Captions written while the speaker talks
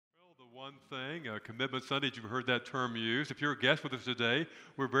one thing, Commitment Sunday, you've heard that term used. If you're a guest with us today,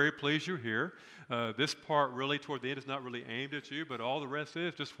 we're very pleased you're here. This part really toward the end is not really aimed at you, but all the rest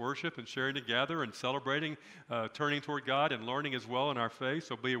is just worship and sharing together and celebrating, turning toward God and learning as well in our faith,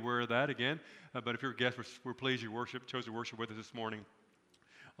 so be aware of that again. But if you're a guest, we're pleased you chose to worship with us this morning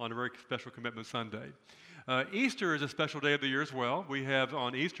on a very special Commitment Sunday. Easter is a special day of the year as well. We have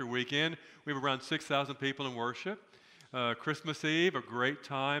on Easter weekend, we have around 6,000 people in worship. Christmas Eve, a great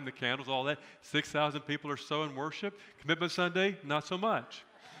time, the candles, all that. 6,000 people or so in worship. Commitment Sunday, not so much.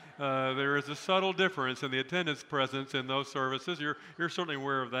 There is a subtle difference in the attendance presence in those services. You're certainly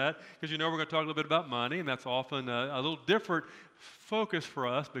aware of that because you know we're going to talk a little bit about money, and that's often a little different focus for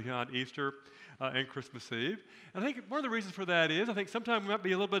us beyond Easter and Christmas Eve. And I think one of the reasons for that is I think sometimes we might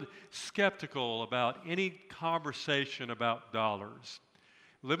be a little bit skeptical about any conversation about dollars.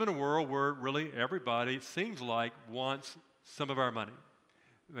 We live in a world where really everybody, it seems like, wants some of our money.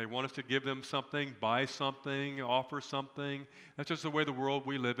 They want us to give them something, buy something, offer something. That's just the way the world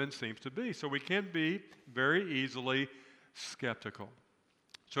we live in seems to be. So we can be very easily skeptical.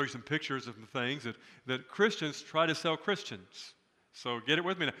 Show you some pictures of the things that Christians try to sell Christians. So get it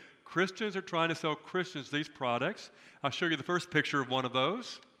with me now. Christians are trying to sell Christians these products. I'll show you the first picture of one of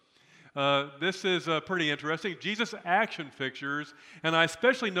those. This is pretty interesting. Jesus action figures, and I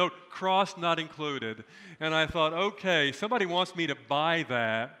especially note cross not included. And I thought, okay, somebody wants me to buy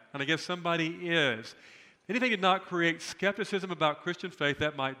that, and I guess somebody is. Anything to not create skepticism about Christian faith,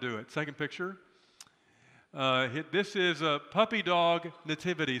 that might do it. Second picture. This is a puppy dog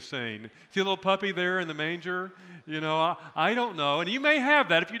nativity scene. See a little puppy there in the manger? You know, I don't know. And you may have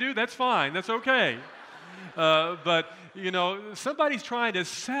that. If you do, that's fine. That's okay. But, you know, somebody's trying to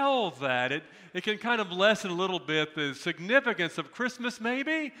sell that. It can kind of lessen a little bit the significance of Christmas,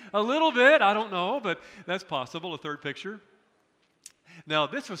 maybe. A little bit, I don't know, but that's possible. A third picture. Now,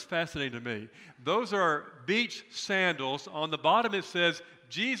 this was fascinating to me. Those are beach sandals. On the bottom it says,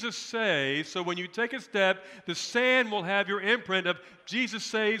 Jesus saves. So when you take a step, the sand will have your imprint of Jesus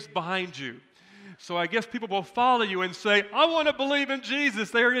saves behind you. So I guess people will follow you and say, I want to believe in Jesus.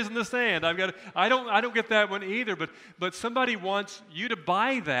 There it is in the sand. I don't get that one either, but somebody wants you to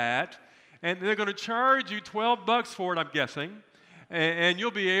buy that, and they're going to charge you $12 for it, I'm guessing, and you'll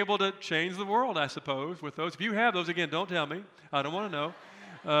be able to change the world, I suppose, with those. If you have those, again, don't tell me. I don't want to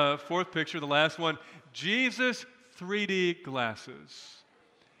know. Fourth picture, the last one, Jesus 3D glasses.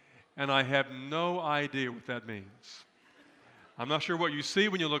 And I have no idea what that means. I'm not sure what you see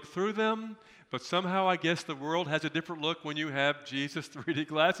when you look through them, but somehow I guess the world has a different look when you have Jesus 3D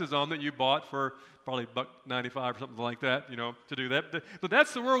glasses on that you bought for probably $1.95 or something like that, you know, to do that. But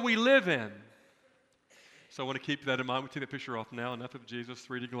that's the world we live in. So I want to keep that in mind. We'll take that picture off now. Enough of Jesus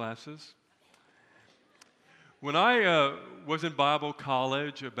 3D glasses. When I was in Bible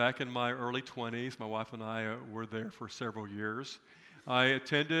college back in my early 20s, my wife and I were there for several years. I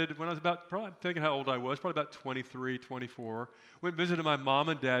attended when I was probably thinking how old I was, probably about 23, 24. Went and visited my mom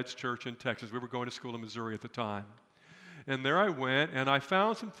and dad's church in Texas. We were going to school in Missouri at the time. And there I went, and I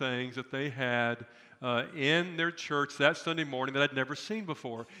found some things that they had in their church that Sunday morning that I'd never seen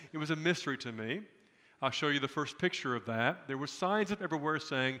before. It was a mystery to me. I'll show you the first picture of that. There were signs up everywhere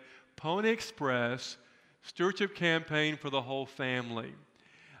saying, Pony Express, Stewardship Campaign for the Whole Family.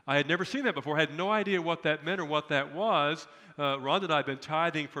 I had never seen that before. I had no idea what that meant or what that was. Rhonda and I have been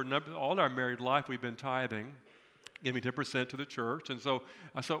tithing for all our married life. We've been tithing, giving 10% to the church. And so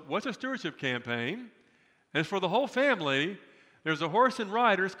I thought, what's a stewardship campaign? And it's for the whole family. There's a horse and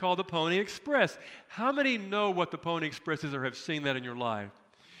riders called the Pony Express. How many know what the Pony Express is or have seen that in your life?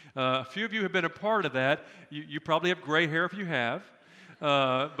 A few of you have been a part of that. You probably have gray hair if you have.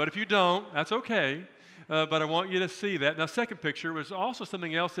 But if you don't, that's okay. But I want you to see that. Now, second picture was also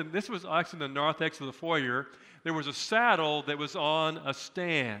something else, and this was actually in the narthex of the foyer. There was a saddle that was on a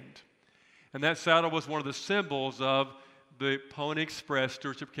stand, and that saddle was one of the symbols of the Pony Express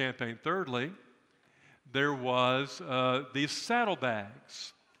Stewardship Campaign. Thirdly, there was these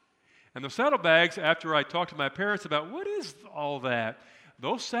saddlebags. And the saddlebags, after I talked to my parents about what is all that,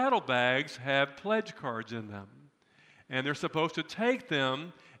 those saddlebags have pledge cards in them, and they're supposed to take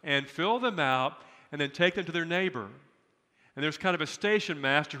them and fill them out and then take them to their neighbor. And there's kind of a station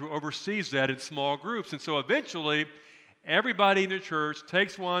master who oversees that in small groups. And so eventually, everybody in the church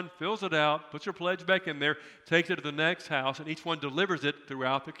takes one, fills it out, puts their pledge back in there, takes it to the next house, and each one delivers it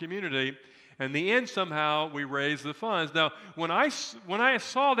throughout the community. And in the end, somehow, we raise the funds. Now, when I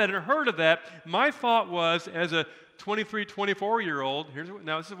saw that and heard of that, my thought was, as a 23, 24-year-old,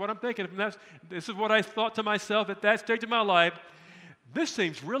 now this is what I'm thinking. This is what I thought to myself at that stage of my life. This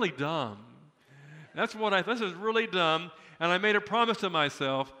seems really dumb. This is really dumb. And I made a promise to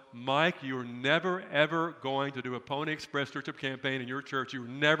myself, Mike, you're never, ever going to do a Pony Express Stewardship campaign in your church. You're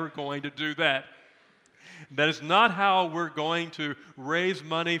never going to do that. That is not how we're going to raise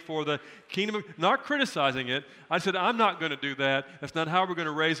money for the kingdom of, not criticizing it. I said, I'm not going to do that. That's not how we're going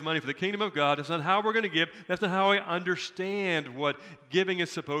to raise money for the kingdom of God. That's not how we're going to give. That's not how I understand what giving is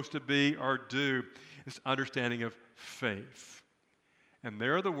supposed to be or do. It's understanding of faith. And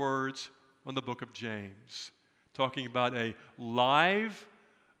there are the words on the book of James, talking about a live,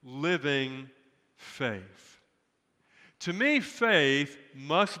 living faith. To me, faith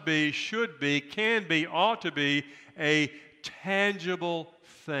must be, should be, can be, ought to be a tangible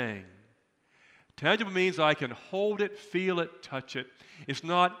thing. Tangible means I can hold it, feel it, touch it. It's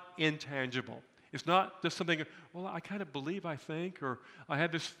not intangible. It's not just something, well, I kind of believe, I think, or I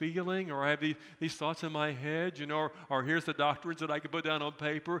have this feeling, or I have these thoughts in my head, or here's the doctrines that I can put down on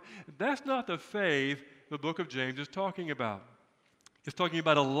paper. That's not the faith the book of James is talking about. It's talking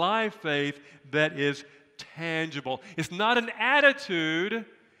about a live faith that is tangible. It's not an attitude,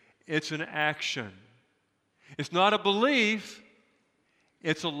 it's an action. It's not a belief,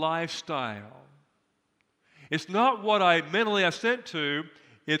 it's a lifestyle. It's not what I mentally assent to,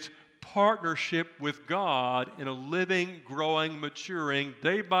 it's partnership with God in a living, growing, maturing,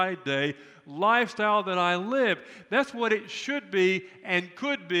 day by day lifestyle that I live. That's what it should be and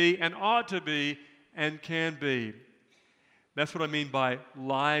could be and ought to be and can be. That's what I mean by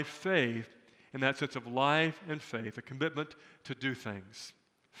live faith, in that sense of life and faith, a commitment to do things.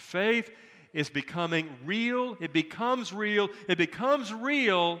 Faith is becoming real. It becomes real. It becomes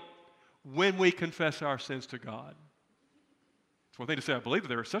real when we confess our sins to God. It's one thing to say, I believe that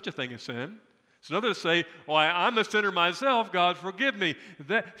there is such a thing as sin. It's another to say, well, I'm a sinner myself. God, forgive me.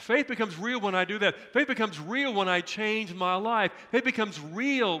 That faith becomes real when I do that. Faith becomes real when I change my life. Faith becomes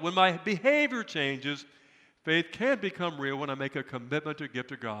real when my behavior changes. Faith can become real when I make a commitment to give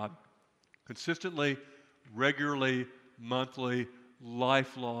to God consistently, regularly, monthly,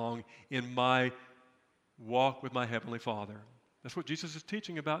 lifelong in my walk with my Heavenly Father. That's what Jesus is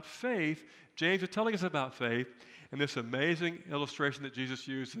teaching about faith. James is telling us about faith, and this amazing illustration that Jesus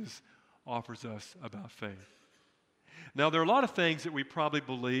uses offers us about faith. Now, there are a lot of things that we probably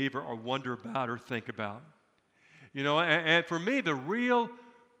believe or wonder about or think about. And for me, the real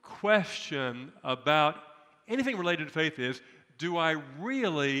question about anything related to faith is, do I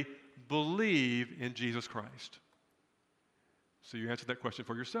really believe in Jesus Christ? So you answer that question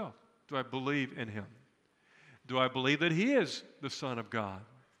for yourself. Do I believe in Him? Do I believe that He is the Son of God?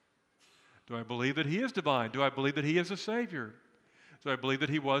 Do I believe that He is divine? Do I believe that He is a Savior? Do I believe that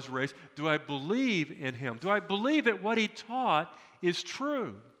He was raised? Do I believe in Him? Do I believe that what He taught is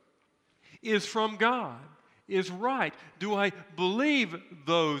true, is from God, is right? Do I believe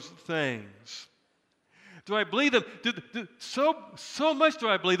those things? Do I believe them? So much do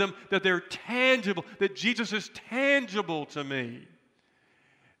I believe them that they're tangible, that Jesus is tangible to me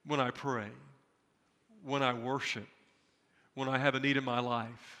when I pray, when I worship, when I have a need in my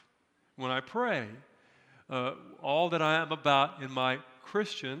life, when I pray, all that I am about in my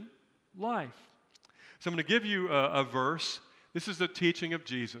Christian life. So I'm going to give you a verse. This is the teaching of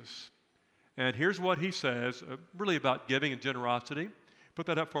Jesus. And here's what He says, really about giving and generosity. Put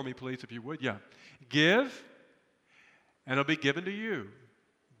that up for me, please, if you would. Yeah. Give, and it'll be given to you.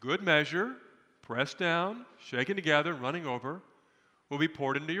 Good measure, pressed down, shaken together, and running over, will be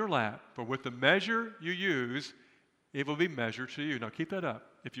poured into your lap. For with the measure you use, it will be measured to you. Now keep that up,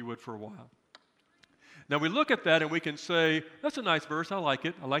 if you would, for a while. Now we look at that and we can say, that's a nice verse. I like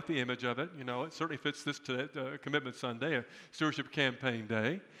it. I like the image of it. It certainly fits this to Commitment Sunday, a stewardship campaign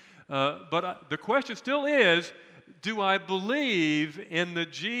day. But the question still is, do I believe in the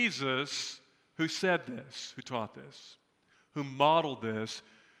Jesus who said this, who taught this, who modeled this,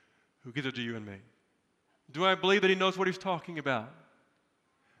 who gives it to you and me? Do I believe that He knows what He's talking about?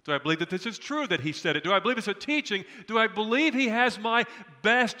 Do I believe that this is true, that He said it? Do I believe it's a teaching? Do I believe He has my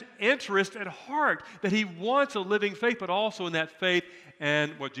best interest at heart, that He wants a living faith, but also in that faith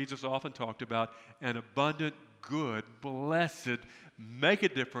and what Jesus often talked about, an abundant, good, blessed, make a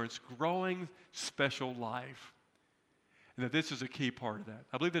difference, growing, special life? And that this is a key part of that.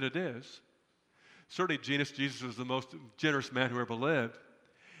 I believe that it is. Certainly, Jesus is the most generous man who ever lived.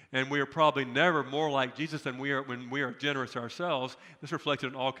 And we are probably never more like Jesus than we are when we are generous ourselves. This reflected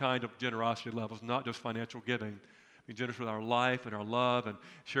in all kinds of generosity levels, not just financial giving. Being generous with our life and our love and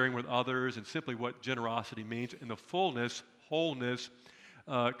sharing with others, and simply what generosity means in the fullness, wholeness,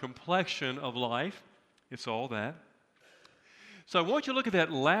 complexion of life. It's all that. So I want you to look at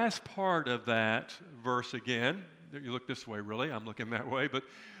that last part of that verse again. You look this way, really. I'm looking that way. But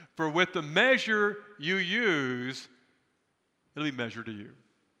for with the measure you use, it'll be measured to you.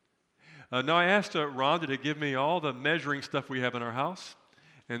 Now, I asked Rhonda to give me all the measuring stuff we have in our house.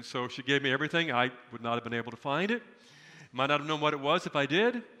 And so she gave me everything. I would not have been able to find it. Might not have known what it was if I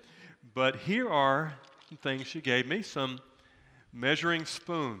did. But here are some things she gave me, some measuring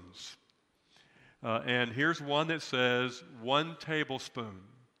spoons. And here's one that says 1 tablespoon.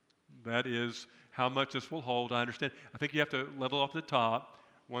 That is how much this will hold. I understand. I think you have to level off the top.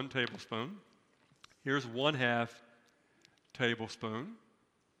 1 tablespoon. Here's 1/2 tablespoon.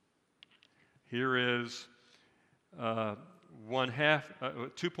 Here is 2.5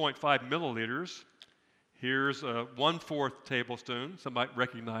 milliliters. Here's 1/4 tablespoon. Some might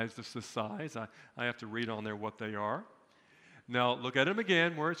recognize this size. I have to read on there what they are. Now, look at them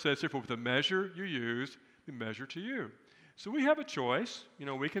again where it says here, for with the measure you use, we measure to you. So we have a choice.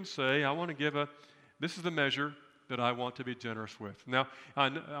 We can say, I want to give this is the measure that I want to be generous with. Now,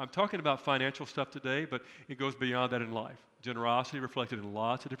 I'm talking about financial stuff today, but it goes beyond that in life. Generosity reflected in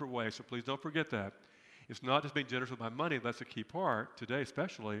lots of different ways, so please don't forget that. It's not just being generous with my money, that's a key part today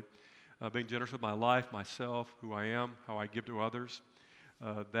especially. Being generous with my life, myself, who I am, how I give to others.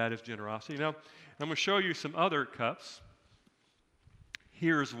 That is generosity. Now, I'm going to show you some other cups.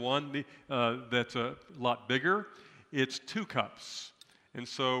 Here's one that's a lot bigger. It's 2 cups. And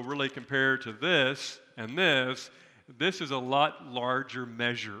so really compared to this and this is a lot larger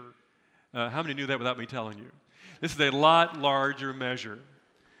measure. How many knew that without me telling you? This is a lot larger measure.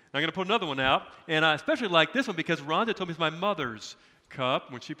 I'm going to put another one out, and I especially like this one because Rhonda told me it's my mother's cup.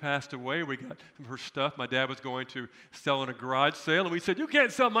 When she passed away, we got some of her stuff. My dad was going to sell in a garage sale, and we said, you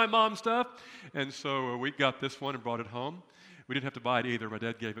can't sell my mom's stuff. And so we got this one and brought it home. We didn't have to buy it either. My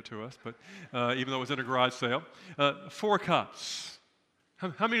dad gave it to us, but even though it was in a garage sale. 4 cups.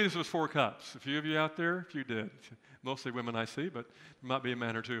 How many of this was 4 cups? A few of you out there? A few did. Mostly women I see, but there might be a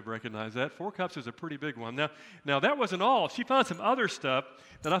man or two who recognize that. 4 cups is a pretty big one. Now that wasn't all. She found some other stuff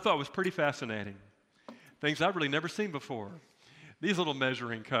that I thought was pretty fascinating. Things I've really never seen before. These little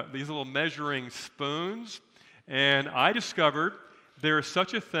measuring spoons, and I discovered there is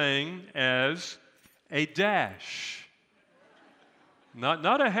such a thing as a dash.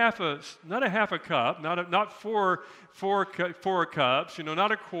 Not a half a cup, not four cups,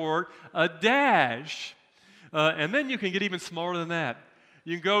 not a quart, a dash. And then you can get even smaller than that.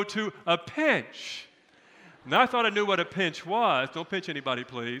 You can go to a pinch. Now I thought I knew what a pinch was. Don't pinch anybody,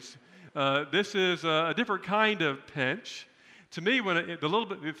 please. This is a different kind of pinch. To me, the little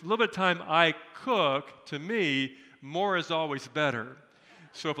bit of time I cook, to me, more is always better.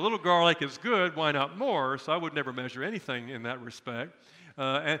 So if a little garlic is good, why not more? So I would never measure anything in that respect.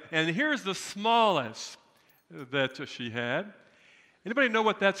 And here's the smallest that she had. Anybody know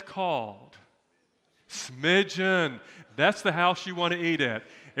what that's called? Smidgen. That's the house you want to eat at.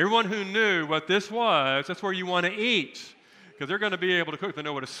 Everyone who knew what this was, that's where you want to eat. Because they're going to be able to cook. They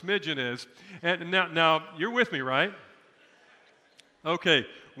know what a smidgen is. And now you're with me, right? Okay,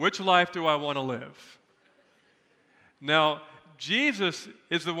 which life do I want to live? Now, Jesus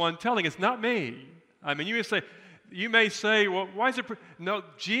is the one telling us, not me. I mean, you may say, well, why is it? No,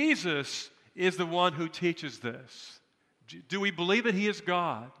 Jesus is the one who teaches this. Do we believe that He is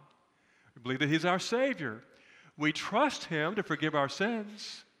God? We believe that He's our Savior. We trust Him to forgive our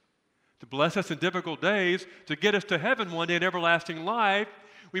sins, to bless us in difficult days, to get us to heaven one day in everlasting life.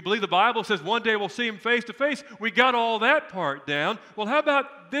 We believe the Bible says one day we'll see Him face to face. We got all that part down. Well, how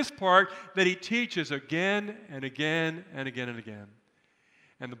about this part that He teaches again and again and again and again?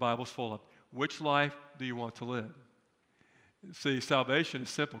 And the Bible's full of, which life do you want to live? See, salvation is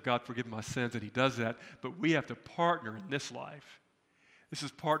simple. God forgive my sins, and He does that. But we have to partner in this life. This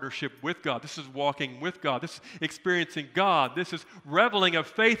is partnership with God. This is walking with God. This is experiencing God. This is reveling a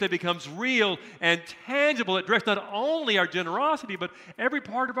faith that becomes real and tangible. It directs not only our generosity, but every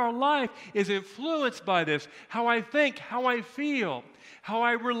part of our life is influenced by this. How I think, how I feel, how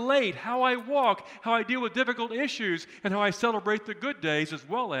I relate, how I walk, how I deal with difficult issues, and how I celebrate the good days as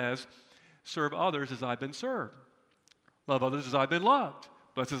well as serve others as I've been served. Love others as I've been loved.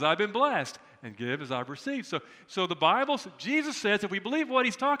 Bless as I've been blessed. And give as I've received. So the Bible, Jesus says, if we believe what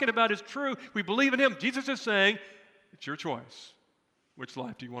He's talking about is true, we believe in Him. Jesus is saying, it's your choice. Which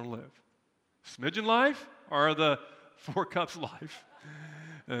life do you want to live? Smidgen life or the 4 cups life?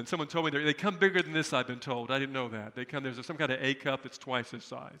 And someone told me they come bigger than this, I've been told. I didn't know that. There's some kind of A cup that's twice this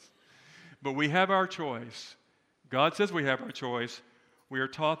size. But we have our choice. God says we have our choice. We are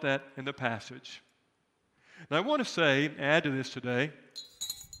taught that in the passage. Now I want to add to this today,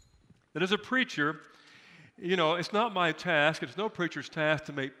 that as a preacher, it's not my task, it's no preacher's task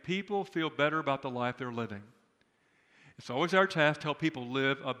to make people feel better about the life they're living. It's always our task to help people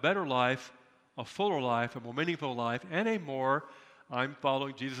live a better life a fuller life, a more meaningful life, and a more I'm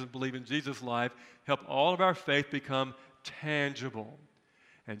following Jesus and believing Jesus life, help all of our faith become tangible.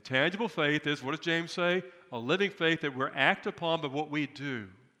 And tangible faith is, what does James say? A living faith that we're act upon by what we do.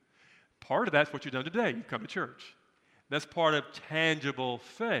 Part of that's what you've done today. You've come to church. That's part of tangible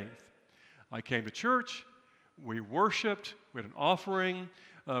faith. I came to church. We worshiped. We had an offering.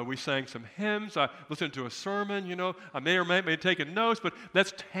 We sang some hymns. I listened to a sermon. I may or may have taken notes, but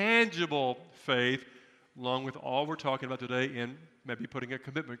that's tangible faith, along with all we're talking about today in maybe putting a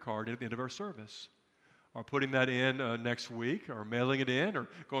commitment card in at the end of our service, or putting that in next week, or mailing it in, or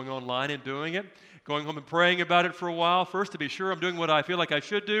going online and doing it, going home and praying about it for a while first to be sure I'm doing what I feel like I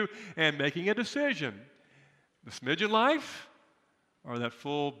should do, and making a decision. The smidgen life or that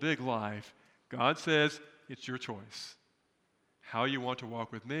full big life? God says it's your choice. How you want to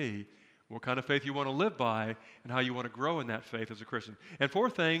walk with me, what kind of faith you want to live by, and how you want to grow in that faith as a Christian. And 4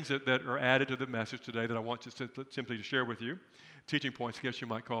 things that are added to the message today that I want to simply to share with you. Teaching points, I guess you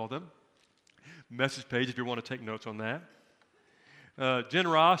might call them. Message page if you want to take notes on that.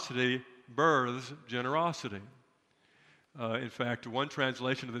 Generosity births generosity. In fact, one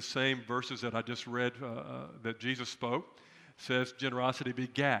translation of the same verses that I just read that Jesus spoke says generosity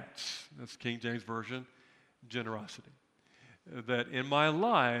begats. That's King James Version, generosity. That in my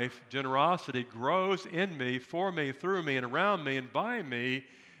life, generosity grows in me, for me, through me, and around me, and by me,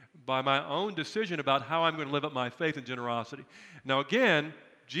 by my own decision about how I'm going to live up my faith and generosity. Now again,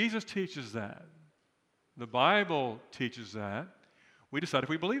 Jesus teaches that. The Bible teaches that. We decide if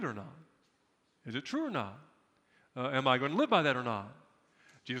we believe it or not. Is it true or not? Am I going to live by that or not?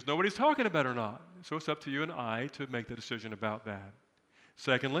 Jesus knows what he's talking about or not. So it's up to you and I to make the decision about that.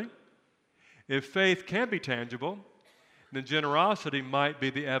 Secondly, if faith can be tangible, then generosity might be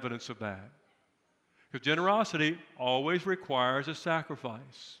the evidence of that. Because generosity always requires a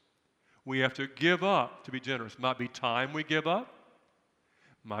sacrifice. We have to give up to be generous. Might be time we give up.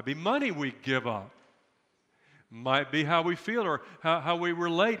 Might be money we give up. Might be how we feel or how we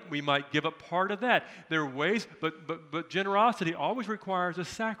relate. We might give up part of that. There are ways, but generosity always requires a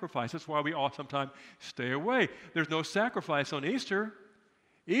sacrifice. That's why we all sometimes stay away. There's no sacrifice on Easter.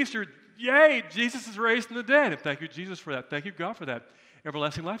 Easter, yay, Jesus is raised from the dead. And thank you, Jesus, for that. Thank you, God, for that.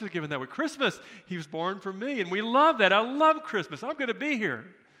 Everlasting life is given that way. Christmas, he was born for me, and we love that. I love Christmas. I'm going to be here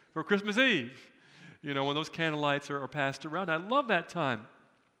for Christmas Eve. When those candlelights are passed around. I love that time.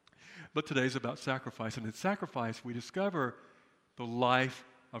 But today's about sacrifice. And in sacrifice, we discover the life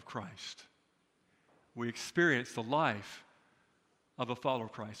of Christ. We experience the life of a follower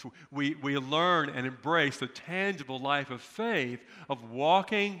of Christ. We learn and embrace the tangible life of faith, of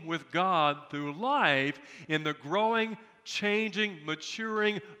walking with God through life in the growing, changing,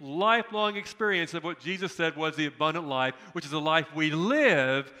 maturing, lifelong experience of what Jesus said was the abundant life, which is a life we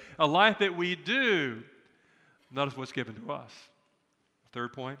live, a life that we do, not as what's given to us.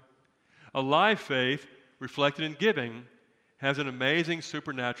 Third point. A live faith reflected in giving has an amazing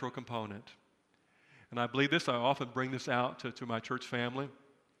supernatural component. And I believe this, I often bring this out to my church family,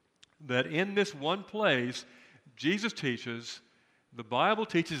 that in this one place, Jesus teaches, the Bible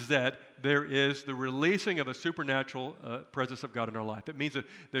teaches that there is the releasing of a supernatural presence of God in our life. That means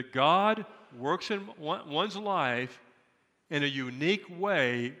that God works in one's life in a unique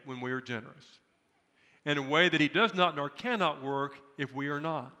way when we are generous, in a way that he does not nor cannot work if we are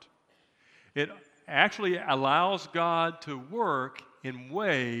not. It actually allows God to work in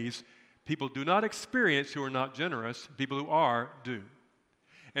ways people do not experience who are not generous. People who are do.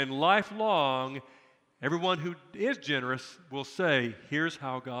 And lifelong, everyone who is generous will say, here's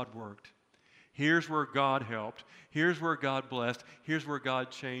how God worked. Here's where God helped. Here's where God blessed. Here's where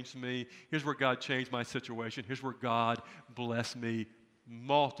God changed me. Here's where God changed my situation. Here's where God blessed me,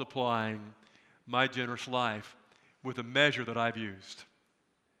 multiplying my generous life with a measure that I've used.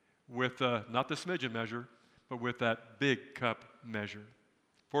 With not the smidgen measure, but with that big cup measure.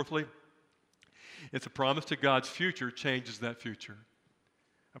 Fourthly, it's a promise to God's future changes that future.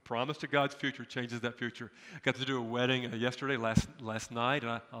 A promise to God's future changes that future. I got to do a wedding yesterday, last night,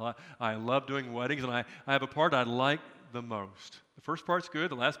 and I love doing weddings, and I have a part I like the most. The first part's good,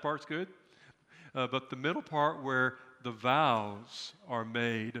 the last part's good, but the middle part where the vows are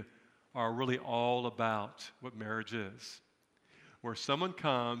made are really all about what marriage is. Where someone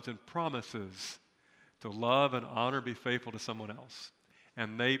comes and promises to love and honor and be faithful to someone else.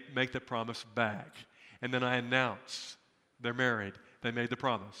 And they make that promise back. And then I announce they're married. They made the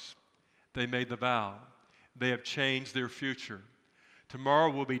promise. They made the vow. They have changed their future. Tomorrow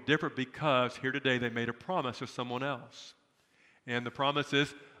will be different because here today they made a promise to someone else. And the promise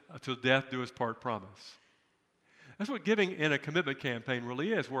is, till death do us part promise. That's what giving in a commitment campaign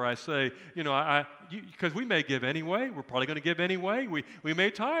really is, where I say, because we may give anyway, we're probably going to give anyway, we may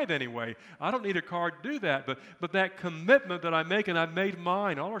tithe anyway. I don't need a card to do that, but that commitment that I make, and I've made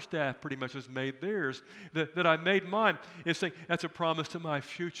mine, all our staff pretty much has made theirs, that I made mine, is saying that's a promise to my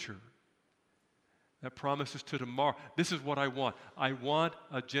future. That promise is to tomorrow. This is what I want. I want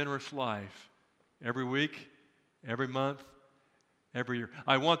a generous life every week, every month, every year.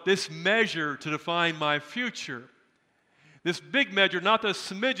 I want this measure to define my future. This big measure, not the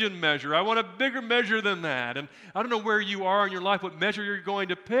smidgen measure. I want a bigger measure than that. And I don't know where you are in your life, what measure you're going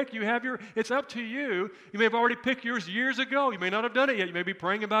to pick. It's up to you. You may have already picked yours years ago. You may not have done it yet. You may be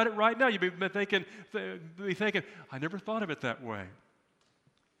praying about it right now. You may be thinking, I never thought of it that way.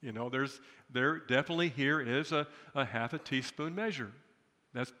 There definitely here is a half a teaspoon measure.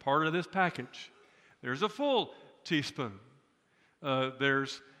 That's part of this package. There's a full teaspoon.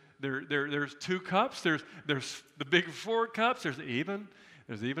 There's 2 cups. There's the big 4 cups. There's even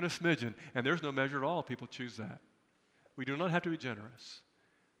a smidgen, and there's no measure at all. People choose that. We do not have to be generous,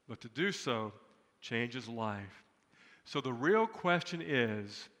 but to do so changes life. So the real question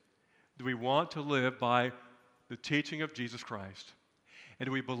is, do we want to live by the teaching of Jesus Christ? And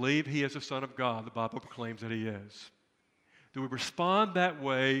do we believe He is the Son of God? The Bible proclaims that He is. Do we respond that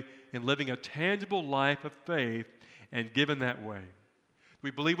way in living a tangible life of faith and given that way? We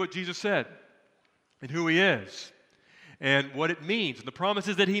believe what Jesus said and who He is and what it means and the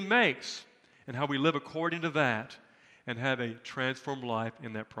promises that He makes and how we live according to that and have a transformed life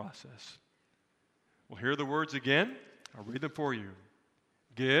in that process. Well, here are the words again. I'll read them for you.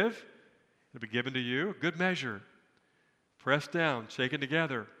 Give, it'll be given to you, a good measure, pressed down, shaken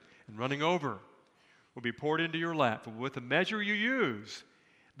together, and running over will be poured into your lap. But with the measure you use,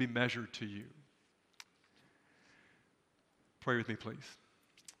 be measured to you. Pray with me, please.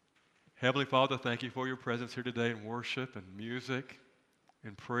 Heavenly Father, thank you for your presence here today in worship and music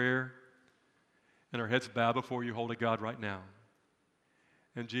and prayer. And our heads bow before you, holy God, right now.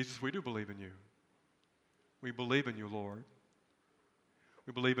 And Jesus, we do believe in you. We believe in you, Lord.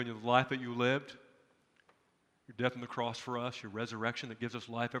 We believe in the life that you lived, your death on the cross for us, your resurrection that gives us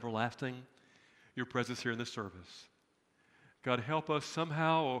life everlasting, your presence here in this service. God, help us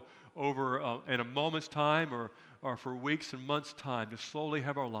somehow over in a moment's time or for weeks and months' time to slowly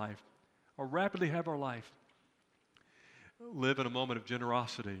have our life, or rapidly have our life, live in a moment of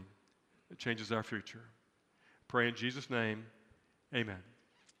generosity that changes our future. Pray in Jesus' name, amen.